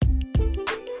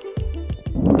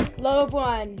Hello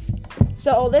everyone.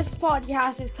 So this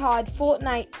podcast is called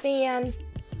Fortnitefan.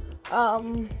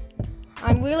 I'm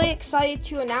really excited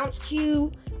to announce to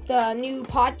you the new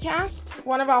podcast.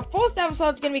 One of our first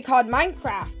episodes is going to be called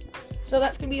Minecraft. So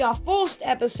that's going to be our first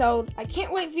episode. I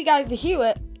can't wait for you guys to hear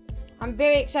it. I'm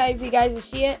very excited for you guys to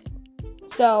see it.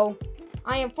 So,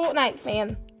 I am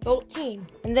Fortnitefan 13,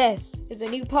 and this is a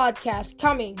new podcast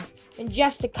coming in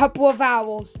just a couple of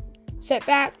hours. Sit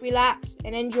back, relax,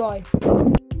 and enjoy.